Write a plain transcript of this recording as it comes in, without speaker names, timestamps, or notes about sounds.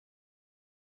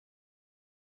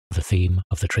the theme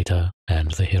of the traitor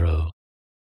and the hero.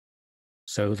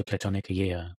 So the Platonic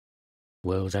year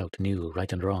whirls out new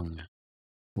right and wrong,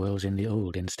 whirls in the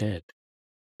old instead.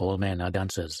 All men are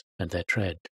dancers, and their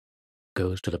tread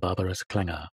goes to the barbarous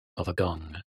clangor of a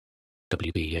gong.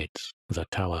 W. B. Yeats, The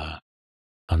Tower.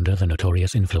 Under the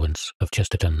notorious influence of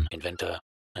Chesterton, inventor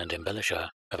and embellisher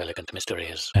of elegant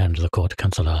mysteries, and the court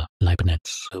councillor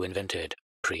Leibniz, who invented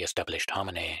pre-established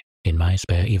harmony, in my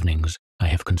spare evenings I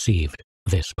have conceived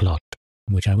this plot,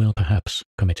 which I will perhaps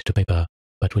commit to paper,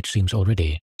 but which seems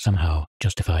already somehow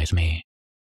justifies me.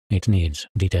 It needs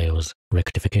details,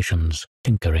 rectifications,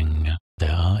 tinkering.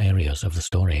 There are areas of the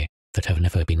story that have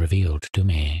never been revealed to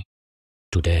me.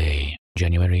 Today,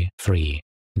 January 3,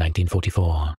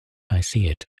 1944, I see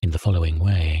it in the following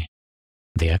way.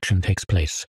 The action takes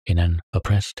place in an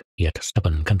oppressed yet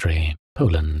stubborn country,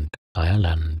 Poland,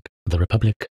 Ireland, the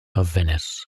Republic of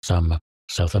Venice, some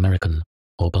South American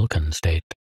or Balkan state.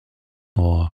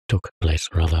 Or took place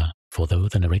rather, for though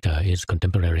the narrator is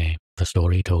contemporary, the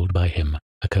story told by him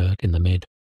occurred in the mid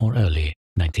or early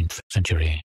 19th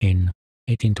century, in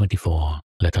 1824,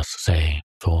 let us say,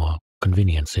 for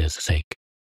convenience's sake,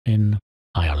 in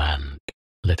Ireland,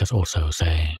 let us also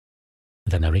say.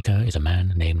 The narrator is a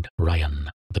man named Ryan,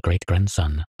 the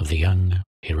great-grandson of the young,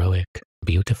 heroic,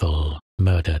 beautiful,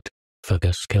 murdered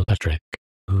Fergus Kilpatrick,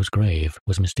 whose grave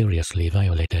was mysteriously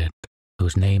violated,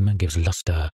 whose name gives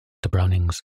lustre to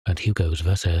Browning's and Hugo's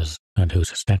verses, and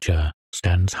whose stature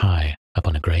stands high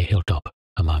upon a grey hilltop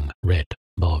among red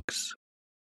bogs.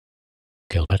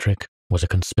 Kilpatrick was a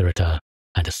conspirator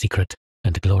and a secret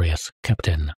and glorious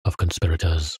captain of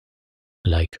conspirators.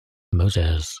 Like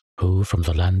Moses, who from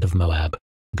the land of Moab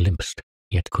glimpsed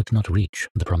yet could not reach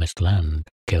the promised land,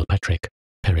 Kilpatrick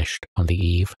perished on the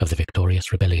eve of the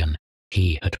victorious rebellion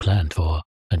he had planned for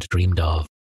and dreamed of.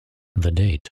 The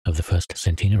date of the first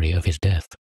centenary of his death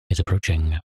is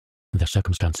approaching. The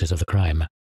circumstances of the crime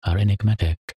are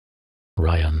enigmatic.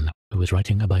 Ryan, who is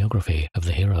writing a biography of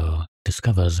the hero,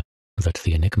 discovers that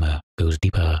the enigma goes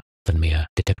deeper than mere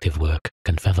detective work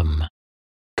can fathom.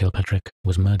 Kilpatrick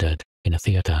was murdered in a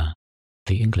theatre.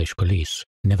 The English police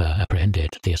never apprehended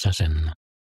the assassin.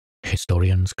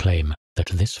 Historians claim that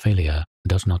this failure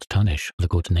does not tarnish the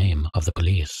good name of the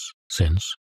police,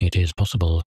 since it is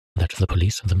possible that the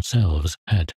police themselves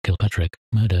had Kilpatrick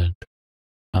murdered.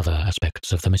 Other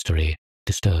aspects of the mystery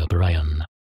disturb Ryan.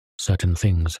 Certain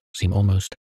things seem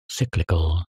almost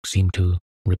cyclical, seem to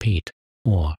repeat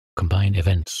or combine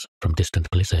events from distant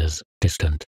places,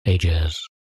 distant ages.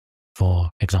 For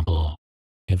example,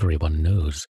 everyone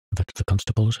knows that the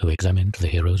constables who examined the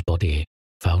hero's body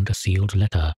found a sealed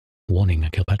letter warning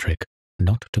Kilpatrick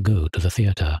not to go to the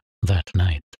theatre that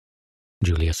night.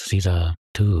 Julius Caesar,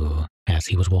 too, as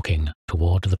he was walking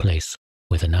toward the place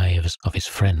where the knives of his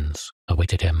friends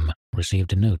awaited him,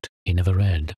 received a note he never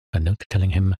read, a note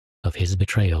telling him of his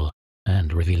betrayal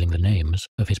and revealing the names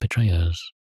of his betrayers.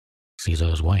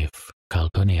 Caesar's wife,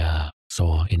 Calpurnia,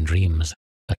 saw in dreams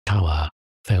a tower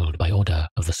felled by order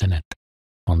of the Senate.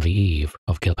 On the eve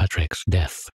of Kilpatrick's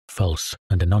death, false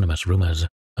and anonymous rumors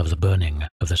of the burning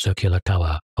of the circular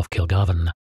tower of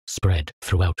Kilgarvan spread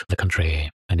throughout the country,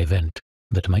 an event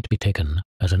that might be taken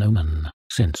as an omen,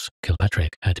 since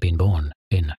Kilpatrick had been born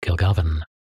in Kilgarvan.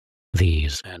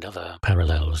 These and other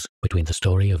parallels between the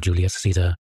story of Julius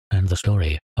Caesar and the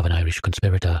story of an Irish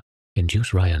conspirator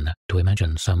induce Ryan to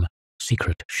imagine some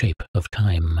secret shape of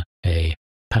time, a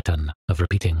pattern of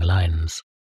repeating lines.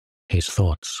 His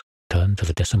thoughts turn to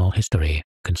the decimal history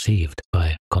conceived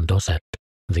by Condorcet,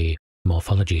 the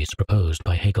morphologies proposed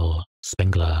by Hegel,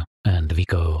 Spengler, and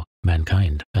Vico,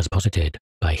 mankind as posited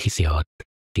by Hesiod,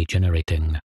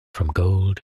 degenerating from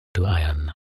gold to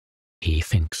iron. He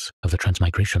thinks of the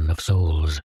transmigration of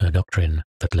souls, a doctrine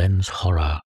that lends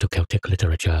horror to Celtic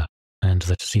literature, and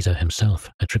that Caesar himself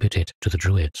attributed to the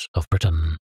Druids of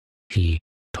Britain. He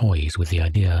toys with the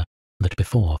idea that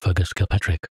before Fergus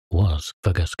Kilpatrick was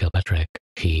Fergus Kilpatrick,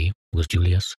 he was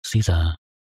Julius Caesar.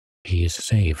 He is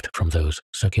saved from those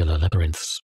circular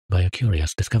labyrinths by a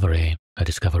curious discovery, a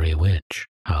discovery which,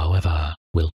 however,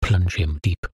 will plunge him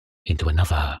deep into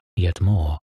another, yet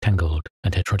more tangled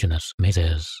and heterogeneous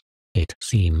mazes. It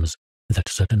seems that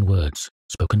certain words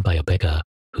spoken by a beggar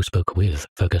who spoke with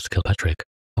Fergus Kilpatrick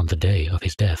on the day of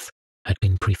his death had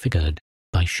been prefigured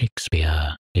by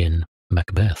Shakespeare in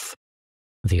Macbeth.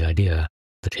 The idea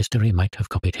that history might have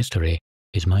copied history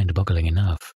is mind-boggling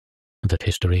enough. That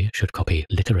history should copy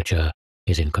literature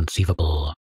is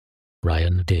inconceivable.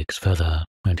 Ryan digs further,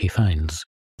 and he finds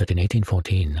that in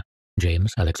 1814,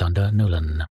 James Alexander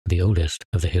Nolan, the oldest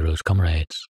of the hero's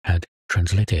comrades, had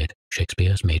translated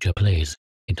Shakespeare's major plays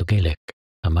into Gaelic,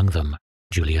 among them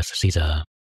Julius Caesar.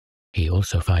 He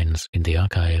also finds in the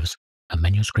archives a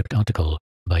manuscript article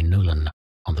by Nolan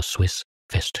on the Swiss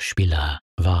Festspiele,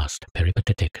 vast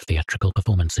peripatetic theatrical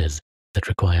performances that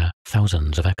require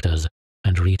thousands of actors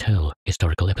and retell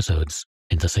historical episodes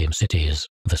in the same cities,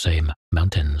 the same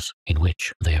mountains in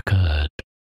which they occurred.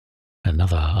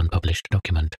 Another unpublished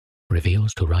document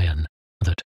reveals to Ryan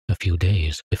that a few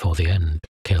days before the end,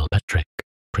 Kilpatrick,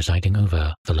 presiding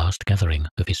over the last gathering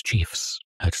of his chiefs,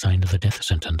 had signed the death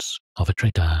sentence of a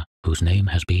traitor whose name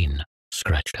has been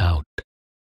scratched out.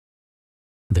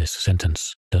 This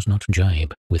sentence does not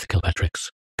jibe with Kilpatrick's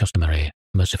customary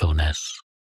mercifulness.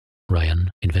 Ryan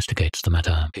investigates the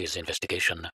matter, his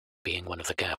investigation being one of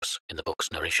the gaps in the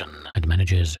book's narration, and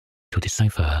manages to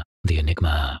decipher the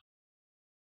enigma.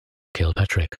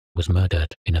 Kilpatrick was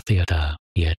murdered in a theatre,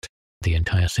 yet the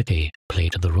entire city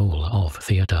played the role of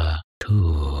theatre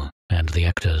too, and the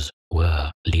actors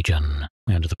were legion,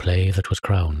 and the play that was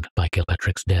crowned by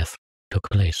Kilpatrick's death took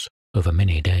place over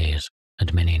many days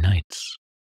and many nights.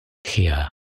 Here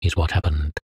is what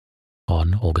happened.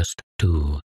 On August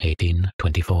 2,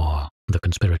 1824, the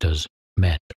conspirators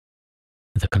met.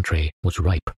 The country was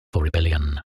ripe for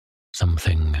rebellion.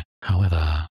 Something,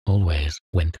 however, always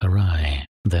went awry.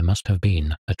 There must have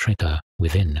been a traitor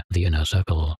within the inner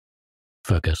circle.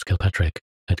 Fergus Kilpatrick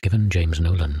had given James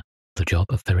Nolan the job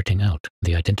of ferreting out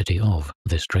the identity of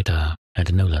this traitor,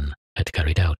 and Nolan had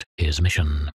carried out his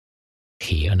mission.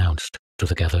 He announced to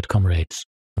the gathered comrades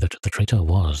that the traitor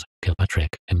was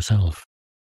Kilpatrick himself.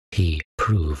 He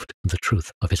proved the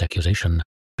truth of his accusation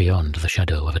beyond the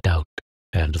shadow of a doubt,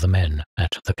 and the men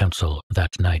at the council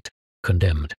that night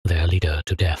condemned their leader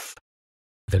to death.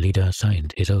 The leader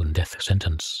signed his own death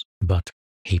sentence, but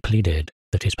he pleaded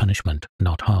that his punishment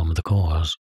not harm the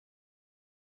cause.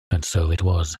 And so it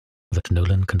was that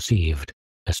Nolan conceived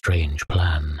a strange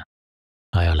plan.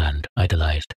 Ireland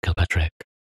idolized Kilpatrick.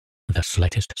 The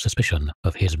slightest suspicion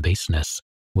of his baseness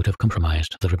would have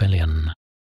compromised the rebellion.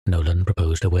 Nolan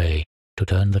proposed a way to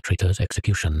turn the traitor's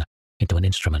execution into an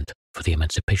instrument for the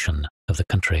emancipation of the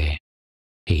country.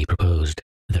 He proposed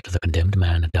that the condemned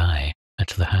man die at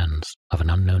the hands of an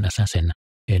unknown assassin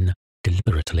in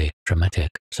deliberately dramatic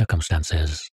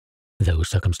circumstances. Those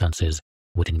circumstances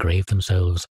would engrave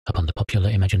themselves upon the popular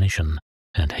imagination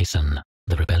and hasten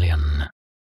the rebellion.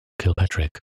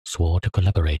 Kilpatrick swore to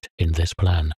collaborate in this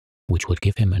plan, which would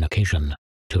give him an occasion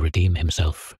to redeem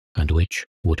himself, and which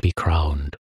would be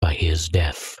crowned by his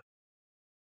death.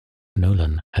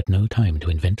 Nolan had no time to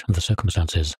invent the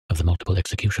circumstances of the multiple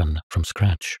execution from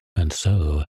scratch, and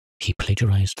so he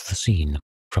plagiarized the scene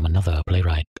from another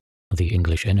playwright, the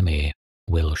English enemy,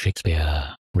 Will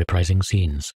Shakespeare, reprising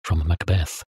scenes from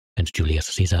Macbeth and Julius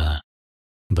Caesar.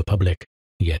 The public,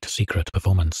 yet secret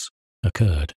performance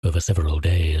occurred over several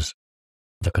days.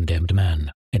 The condemned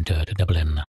man entered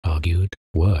Dublin, argued,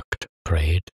 worked,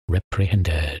 prayed,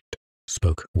 reprehended,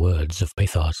 spoke words of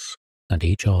pathos, and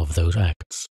each of those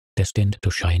acts, destined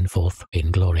to shine forth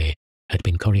in glory, had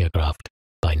been choreographed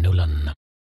by Nolan.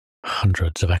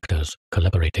 Hundreds of actors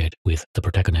collaborated with the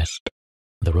protagonist.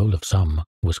 The role of some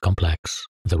was complex,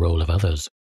 the role of others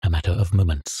a matter of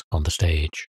moments on the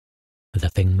stage. The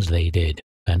things they did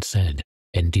and said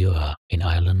endure in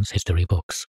Ireland's history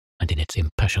books and in its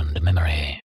impassioned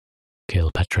memory.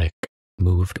 Kilpatrick,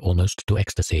 moved almost to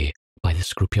ecstasy by the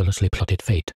scrupulously plotted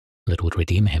fate that would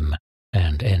redeem him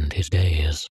and end his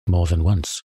days, more than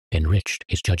once enriched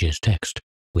his judge's text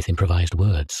with improvised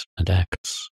words and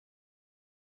acts.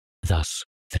 Thus,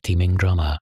 the teeming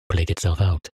drama played itself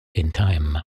out in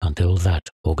time until that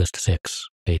August 6,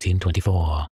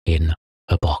 1824, in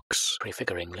a box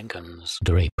prefiguring Lincoln's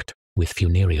draped with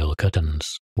funereal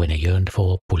curtains, when a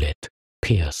yearned-for bullet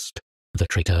pierced the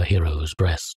traitor hero's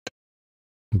breast.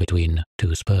 Between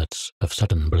two spurts of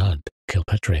sudden blood,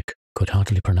 Kilpatrick could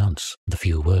hardly pronounce the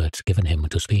few words given him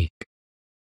to speak.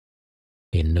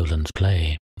 In Nolan's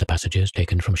play, the passages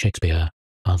taken from Shakespeare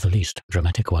are the least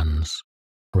dramatic ones.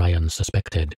 Ryan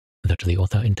suspected that the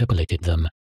author interpolated them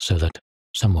so that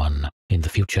someone in the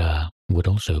future would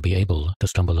also be able to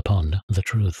stumble upon the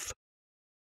truth.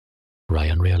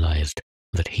 Ryan realized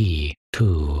that he,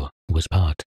 too, was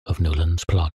part of Nolan's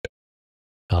plot.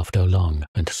 After long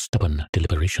and stubborn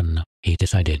deliberation, he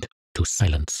decided to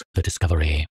silence the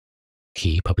discovery.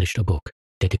 He published a book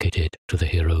dedicated to the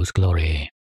hero's glory.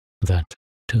 That,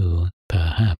 too,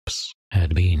 perhaps,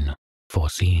 had been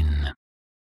foreseen.